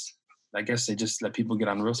mean, I guess they just let people get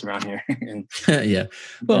on roofs around here. And, yeah.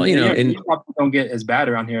 Well, and don't get as bad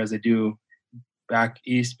around here as they do back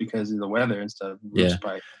east because of the weather and stuff. Yeah.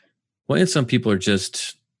 Well, and some people are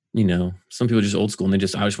just, some people are just old school and I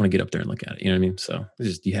just want to get up there and look at it. You know what I mean? So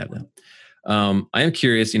you have that. I am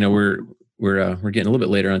curious, we're getting a little bit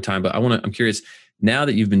later on time, but I'm curious now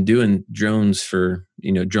that you've been doing drones for,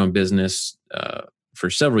 drone business, for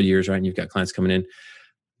several years, right? And you've got clients coming in,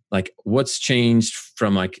 like what's changed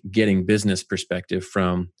from like getting business perspective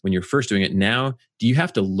from when you're first doing it? Now, do you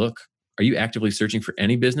have to are you actively searching for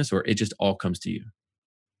any business or it just all comes to you?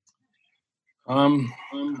 I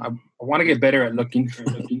want to get better at looking,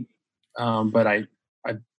 but I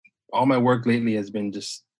all my work lately has been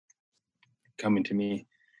just coming to me.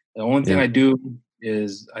 The only thing I do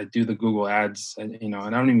is I do the Google ads, and I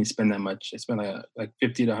don't even spend that much. I spend like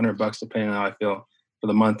 $50 to $100 depending on how I feel for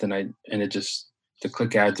the month, and it just to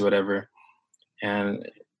click ads or whatever, and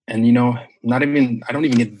I don't even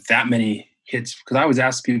get that many hits because I always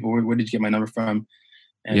ask people where did you get my number from,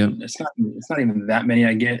 and it's not even that many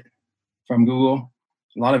I get from Google.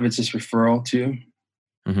 A lot of it's just referral too.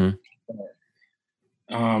 Mm-hmm.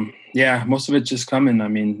 Most of it's just coming. I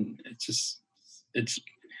mean, it's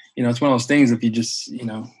one of those things. If you just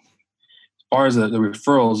as far as the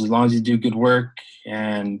referrals, as long as you do good work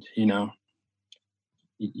and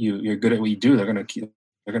you're good at what you do, they're gonna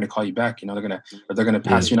call you back. They're gonna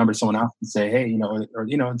pass your number to someone else and say, hey,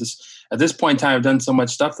 just at this point in time, I've done so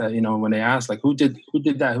much stuff that when they ask like who did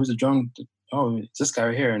that, who's a drone? Oh, it's this guy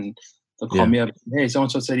right here, and they'll call me up. Hey, so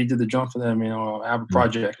and so said he did the drone for them. I have a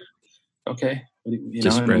project. Okay,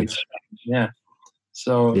 just spreads.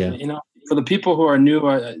 So for the people who are new,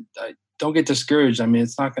 I don't get discouraged. I mean,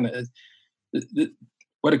 it's not gonna.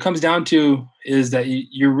 What it comes down to is that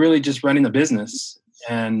you're really just running a business,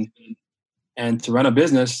 and to run a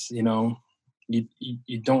business, you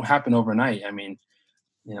don't happen overnight. I mean,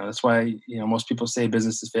 that's why most people say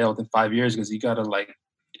businesses fail within 5 years because you got to like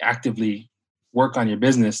actively work on your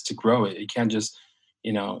business to grow it. You can't just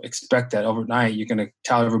expect that overnight you're going to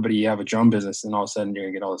tell everybody you have a drone business and all of a sudden you're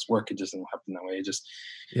going to get all this work. It just doesn't happen that way. It just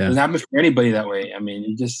doesn't happen for anybody that way. I mean,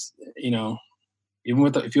 you just even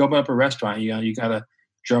if you open up a restaurant, you got to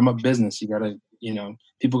drum up business. You got to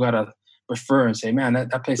people got to refer and say, man,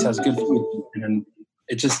 that place has good food. And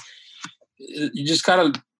you just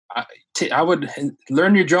gotta. I would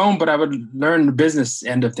learn your drone, but I would learn the business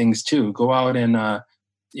end of things too. Go out and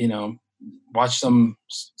watch some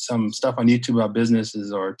stuff on YouTube about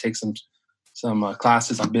businesses, or take some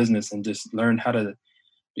classes on business, and just learn how to,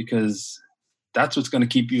 because that's what's going to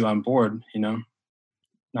keep you on board.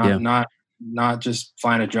 Not just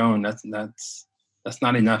flying a drone. That's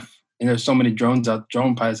not enough. And there's so many drone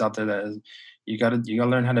pilots out there that you gotta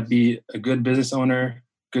learn how to be a good business owner,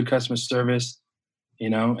 good customer service,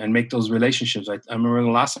 and make those relationships. I remember the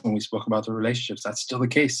last time we spoke about the relationships. That's still the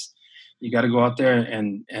case. You got to go out there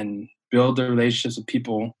and build the relationships with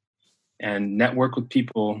people, and network with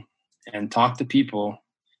people, and talk to people,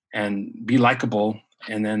 and be likable,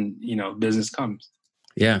 and then business comes.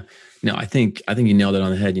 Yeah, no, I think you nailed it on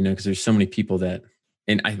the head. Because there's so many people that.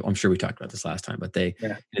 And I'm sure we talked about this last time, but they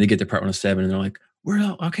get their Part 107 and they're like,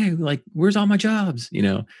 where's all my jobs?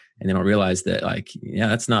 And they don't realize that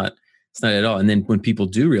it's not at all. And then when people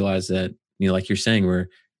do realize that, like you're saying, where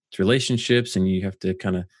it's relationships and you have to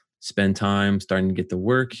kind of spend time starting to get the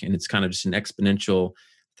work, and it's kind of just an exponential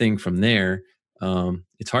thing from there.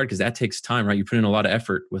 It's hard because that takes time, right? You put in a lot of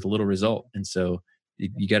effort with a little result. And so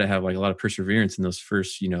you got to have like a lot of perseverance in those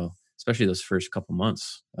first, especially those first couple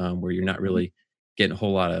months where you're not really getting a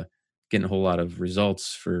whole lot of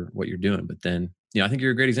results for what you're doing. But then, I think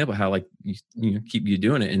you're a great example of how like you keep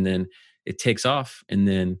doing it, and then it takes off. And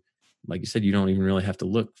then, like you said, you don't even really have to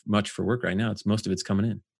look much for work right now. Most of it's coming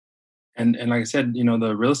in. And like I said,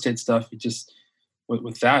 the real estate stuff, you just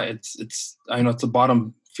with that, it's I know it's a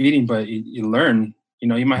bottom feeding, but you learn.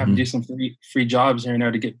 You might have to do some free jobs here and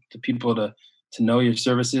there to get the people to know your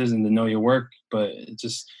services and to know your work. But it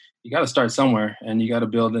just you got to start somewhere, and you got to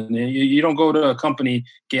build it. You don't go to a company,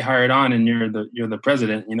 get hired on, and you're the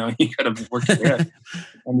president. You know, you got to work your way up.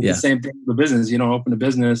 And it's Yeah. the same thing with business. You don't open a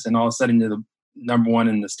business and all of a sudden you're the number one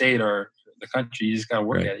in the state or the country. You just got to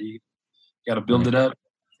work Right. at it. You got to build Right. it up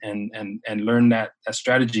and learn that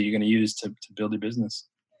strategy you're going to use to build your business.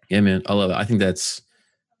 Yeah, man. I love it. I think that's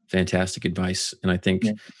fantastic advice. And I think,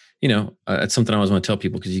 Yeah. it's something I always want to tell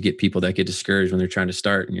people, because you get people that get discouraged when they're trying to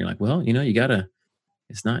start, and you're like, well, you gotta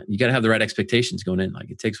have the right expectations going in.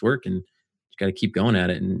 Like, it takes work, and you got to keep going at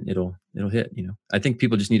it, and it'll hit. I think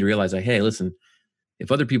people just need to realize, like, hey, listen,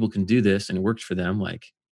 if other people can do this and it works for them, like,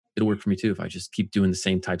 it'll work for me too if I just keep doing the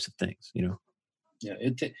same types of things. Yeah,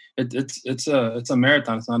 it's a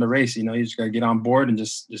marathon. It's not a race. You just got to get on board and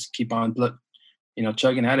just keep on,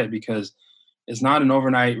 chugging at it, because it's not an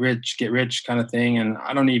overnight get rich kind of thing. And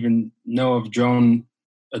I don't even know if a drone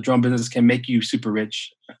business can make you super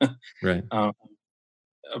rich. Right.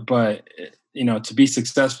 But to be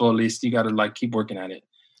successful, at least you got to keep working at it.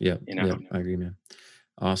 Yeah. Yeah, I agree, man.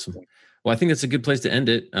 Awesome. Well, I think that's a good place to end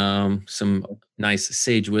it. Some nice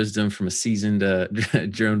sage wisdom from a seasoned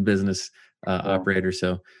drone business operator.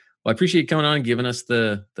 So, well, I appreciate you coming on and giving us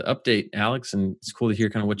the update, Alex. And it's cool to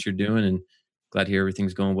hear kind of what you're doing, and glad to hear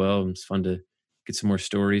everything's going well. And it's fun to get some more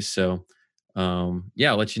stories. So, I'll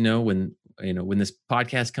let you know when this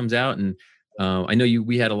podcast comes out. And I know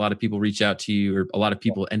we had a lot of people reach out to you, or a lot of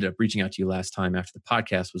people ended up reaching out to you last time after the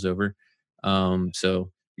podcast was over.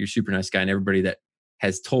 So you're a super nice guy, and everybody that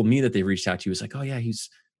has told me that they've reached out to you is like, oh yeah, he's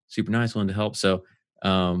super nice, willing to help. So,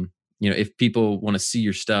 if people want to see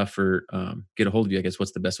your stuff or get a hold of you, I guess,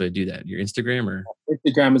 what's the best way to do that? Your Instagram? Or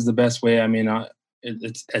Instagram is the best way. I mean,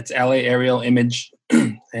 it's LA Aerial Image,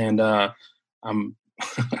 and I'm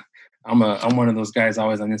I'm one of those guys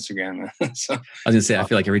always on Instagram. So I was gonna say, I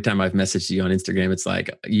feel like every time I've messaged you on Instagram, it's like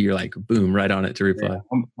you're like boom, right on it to reply.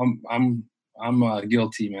 Yeah, I'm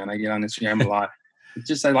guilty, man. I get on Instagram a lot. It's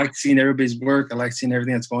just, I like seeing everybody's work. I like seeing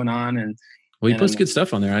everything that's going on, and you post good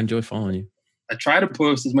stuff on there. I enjoy following you. I try to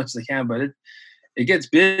post as much as I can, but it gets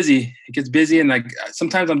busy. It gets busy, and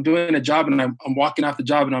sometimes I'm doing a job and I'm walking off the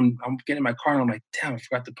job and I'm getting in my car and I'm like, damn, I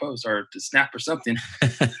forgot to post or to snap or something.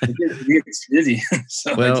 It gets busy.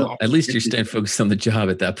 So well, at least you're staying focused on the job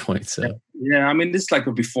at that point. So yeah, I mean, it's like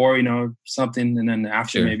a before, something, and then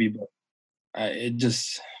after, sure, maybe, but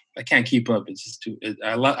I can't keep up. It's just too.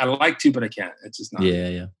 I like to, but I can't. It's just not.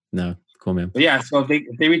 Yeah. No, cool, man. But yeah, so if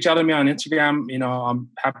they reach out to me on Instagram, I'm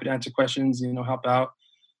happy to answer questions. Help out.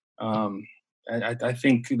 I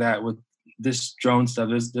think that with this drone stuff,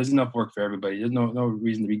 there's enough work for everybody. There's no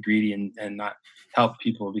reason to be greedy and not help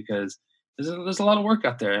people, because there's a lot of work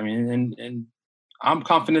out there. I mean, and I'm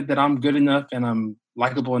confident that I'm good enough and I'm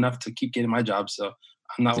likable enough to keep getting my job. So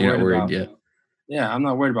I'm not worried about. Yeah, I'm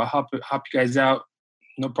not worried about help you guys out.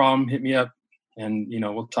 No problem. Hit me up, and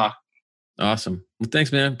we'll talk. Awesome. Well,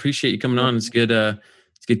 thanks, man. Appreciate you coming on. It's good.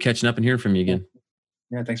 It's good catching up and hearing from you again.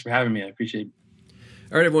 Yeah, thanks for having me. I appreciate it.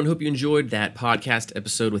 All right, everyone. Hope you enjoyed that podcast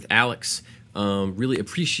episode with Alex. Really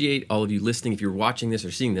appreciate all of you listening. If you're watching this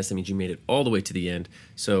or seeing this, that means you made it all the way to the end.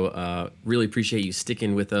 So really appreciate you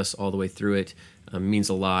sticking with us all the way through it. Means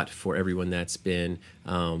a lot for everyone that's been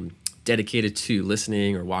dedicated to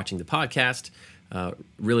listening or watching the podcast.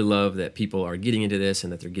 Really love that people are getting into this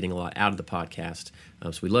and that they're getting a lot out of the podcast.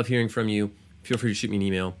 So we love hearing from you. Feel free to shoot me an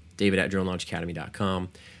email, david@dronelaunchacademy.com.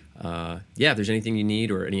 If there's anything you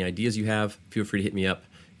need or any ideas you have, feel free to hit me up,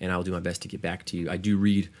 and I'll do my best to get back to you. I do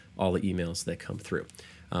read all the emails that come through.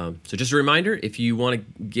 So just a reminder, if you want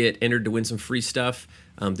to get entered to win some free stuff,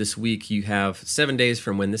 this week you have 7 days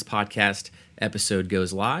from when this podcast episode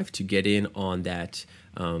goes live to get in on that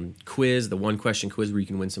quiz, the 1-question quiz where you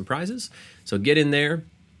can win some prizes. So get in there,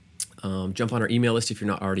 jump on our email list if you're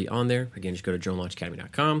not already on there. Again, just go to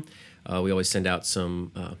dronelaunchacademy.com. We always send out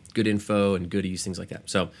some good info and goodies, things like that.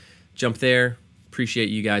 So jump there. Appreciate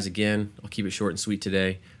you guys again. I'll keep it short and sweet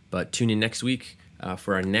today, but tune in next week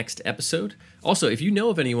for our next episode. Also, if you know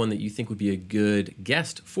of anyone that you think would be a good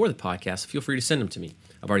guest for the podcast, feel free to send them to me.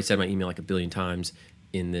 I've already said my email like a billion times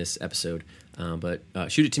in this episode, but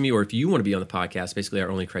shoot it to me. Or if you want to be on the podcast, basically our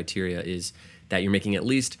only criteria is that you're making at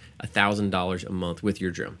least $1,000 a month with your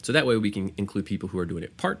drone. So that way we can include people who are doing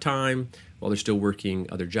it part-time while they're still working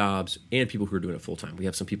other jobs, and people who are doing it full-time. We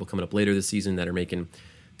have some people coming up later this season that are making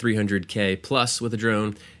 $300K plus with a drone.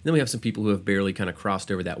 And then we have some people who have barely kind of crossed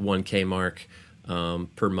over that 1K mark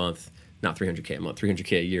per month. Not 300K a month,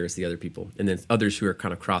 300K a year is the other people. And then others who are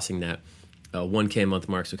kind of crossing that 1K a month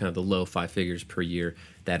mark, so kind of the low 5 figures per year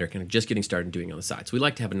that are kind of just getting started and doing it on the side. So we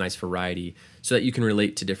like to have a nice variety so that you can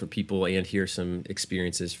relate to different people and hear some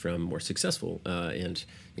experiences from more successful and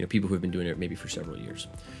people who have been doing it maybe for several years.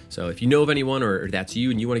 So if you know of anyone or that's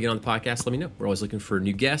you and you want to get on the podcast, let me know. We're always looking for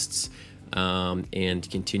new guests and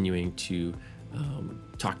continuing to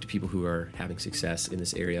talk to people who are having success in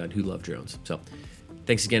this area and who love drones. So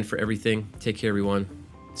thanks again for everything. Take care, everyone.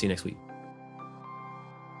 See you next week.